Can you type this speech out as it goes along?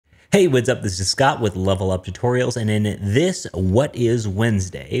Hey, what's up? This is Scott with Level Up Tutorials, and in this What is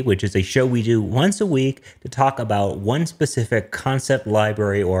Wednesday, which is a show we do once a week to talk about one specific concept,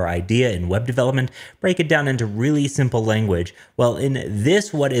 library, or idea in web development, break it down into really simple language. Well, in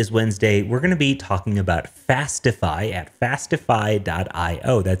this What is Wednesday, we're going to be talking about Fastify at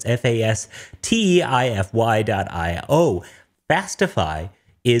fastify.io. That's Fastify.io. Fastify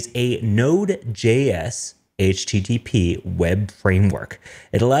is a Node.js HTTP web framework.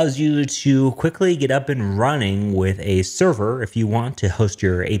 It allows you to quickly get up and running with a server if you want to host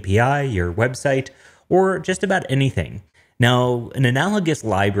your API, your website, or just about anything. Now, an analogous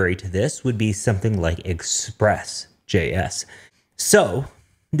library to this would be something like Express.js. So,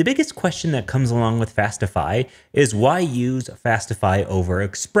 the biggest question that comes along with Fastify is why use Fastify over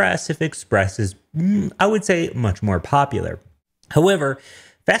Express if Express is, I would say, much more popular. However,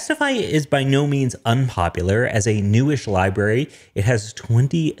 Fastify is by no means unpopular. As a newish library, it has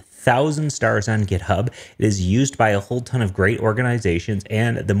 20,000 stars on GitHub. It is used by a whole ton of great organizations,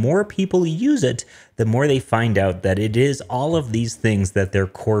 and the more people use it, the more they find out that it is all of these things that their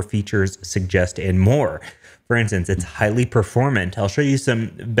core features suggest and more. For instance, it's highly performant. I'll show you some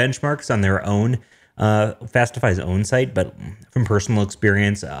benchmarks on their own Fastify's own site, but from personal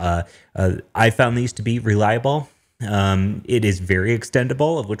experience, I found these to be reliable. It is very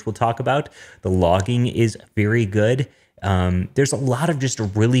extendable, of which we'll talk about. The logging is very good. There's a lot of just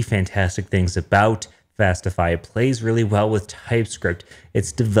really fantastic things about Fastify. It plays really well with TypeScript.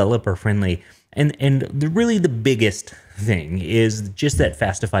 It's developer friendly. And really the biggest thing is just that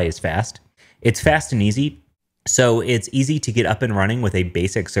Fastify is fast. It's fast and easy. So it's easy to get up and running with a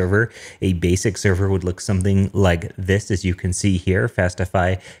basic server. A basic server would look something like this, as you can see here.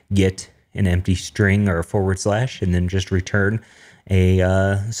 Fastify get an empty string or a / and then just return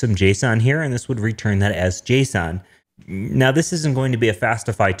some JSON here, and this would return that as JSON. Now, this isn't going to be a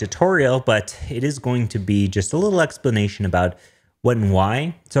Fastify tutorial, but it is going to be just a little explanation about what and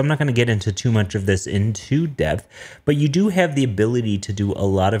why. So I'm not going to get into too much of this into depth, but you do have the ability to do a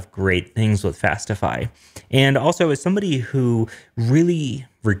lot of great things with Fastify. And also, as somebody who really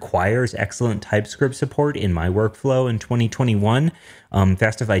requires excellent TypeScript support in my workflow in 2021,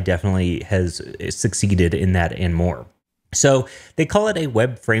 Fastify definitely has succeeded in that and more. So they call it a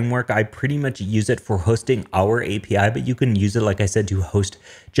web framework. I pretty much use it for hosting our API, but you can use it, like I said, to host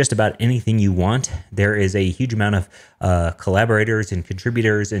just about anything you want. There is a huge amount of collaborators and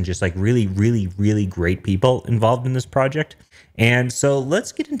contributors and just like really, really, really great people involved in this project. And so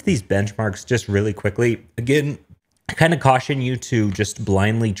let's get into these benchmarks just really quickly. Again, I kind of caution you to just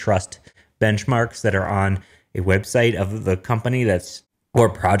blindly trust benchmarks that are on a website of the company or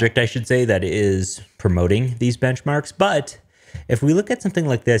project, I should say, that is promoting these benchmarks. But if we look at something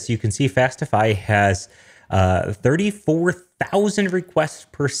like this, you can see Fastify has 34,000 requests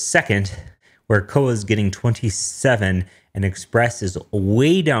per second, where Koa is getting 27, and Express is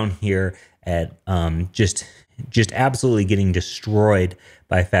way down here at just absolutely getting destroyed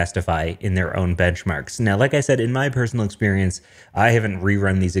by Fastify in their own benchmarks. Now, like I said, in my personal experience, I haven't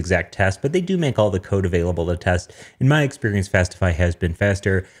rerun these exact tests, but they do make all the code available to test. In my experience, Fastify has been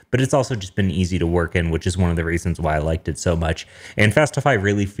faster, but it's also just been easy to work in, which is one of the reasons why I liked it so much. And Fastify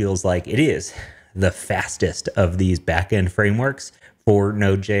really feels like it is the fastest of these backend frameworks for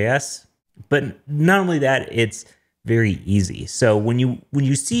Node.js. But not only that, it's very easy. So when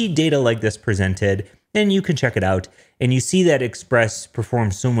you see data like this presented, and you can check it out, and you see that Express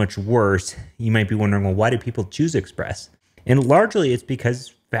performs so much worse, you might be wondering, well, why do people choose Express? And largely it's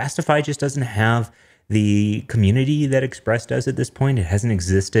because Fastify just doesn't have the community that Express does at this point. It hasn't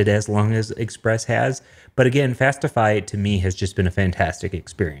existed as long as Express has. But again, Fastify to me has just been a fantastic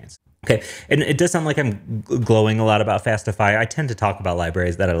experience. Okay, and it does sound like I'm glowing a lot about Fastify. I tend to talk about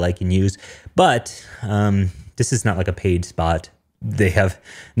libraries that I like and use, but this is not like a paid spot. They have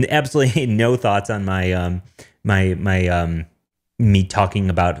absolutely no thoughts on my me talking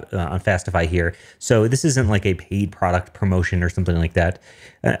about on Fastify here. So this isn't like a paid product promotion or something like that.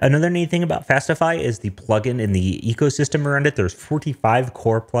 Another neat thing about Fastify is the plugin and the ecosystem around it. There's 45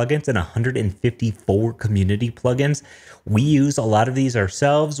 core plugins and 154 community plugins. We use a lot of these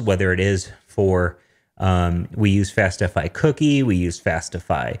ourselves, whether it is for, we use Fastify Cookie, we use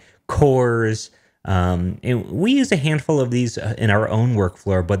Fastify Cores, and we use a handful of these in our own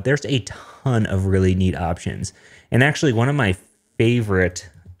workflow, but there's a ton of really neat options. And actually, one of my favorite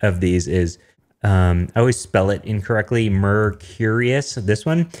of these is, I always spell it incorrectly, Mercurius. This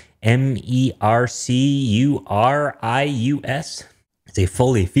one, Mercurius. It's a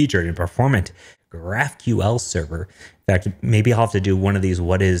fully featured and performant GraphQL server. In fact, maybe I'll have to do one of these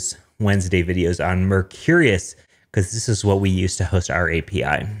What is Wednesday videos on Mercurius, because this is what we use to host our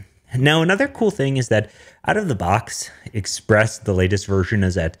API. Now, another cool thing is that out of the box, Express, the latest version,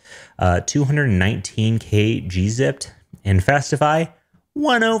 is at 219K gzipped, and Fastify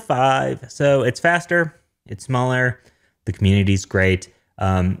 105. So it's faster, it's smaller, the community's great.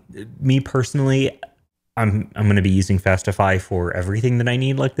 Me personally, I'm going to be using Fastify for everything that I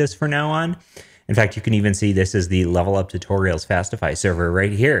need like this from now on. In fact, you can even see this is the Level Up Tutorials Fastify server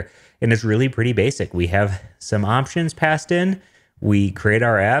right here. And it's really pretty basic. We have some options passed in. We create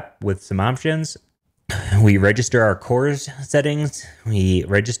our app with some options. We register our CORS settings. We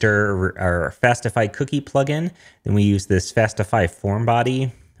register our Fastify cookie plugin. Then we use this Fastify form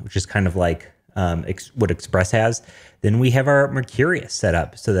body, which is kind of like what Express has. Then we have our Mercurius set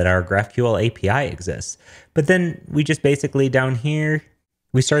up so that our GraphQL API exists. But then we just basically down here,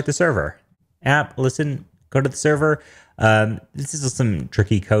 we start the server. App, listen, go to the server. This is some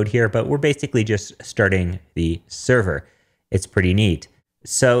tricky code here, but we're basically just starting the server. It's pretty neat.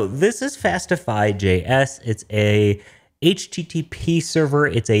 So this is Fastify.js. It's a HTTP server.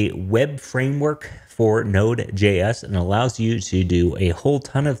 It's a web framework for Node.js and allows you to do a whole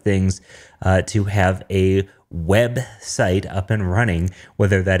ton of things to have a website up and running,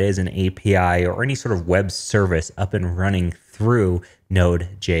 whether that is an API or any sort of web service up and running through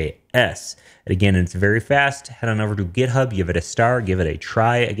Node.js. And again, it's very fast. Head on over to GitHub, give it a star, give it a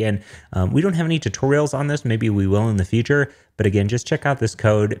try. Again, we don't have any tutorials on this. Maybe we will in the future. But again, just check out this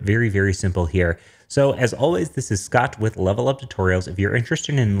code. Very, very simple here. So as always, this is Scott with Level Up Tutorials. If you're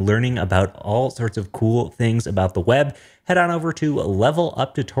interested in learning about all sorts of cool things about the web, head on over to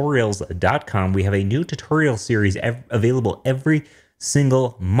leveluptutorials.com. We have a new tutorial series available every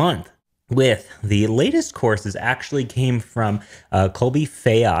single month. With the latest courses actually came from Colby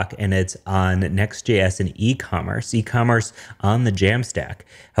Fayok, and it's on Next.js and e-commerce on the Jamstack.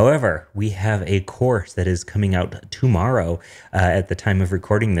 However, we have a course that is coming out tomorrow at the time of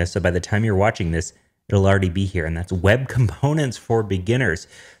recording this. So by the time you're watching this, it'll already be here, and that's Web Components for Beginners.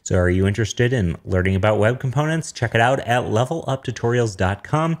 So are you interested in learning about web components? Check it out at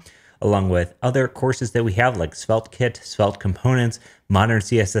leveluptutorials.com. along with other courses that we have like Svelte Kit, Svelte Components, Modern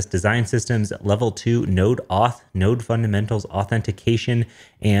CSS Design Systems, Level 2 Node Auth, Node Fundamentals, Authentication,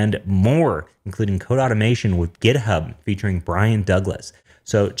 and more, including code automation with GitHub featuring Brian Douglas.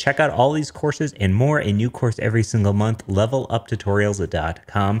 So check out all these courses and more, a new course every single month,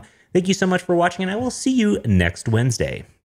 leveluptutorials.com. Thank you so much for watching, and I will see you next Wednesday.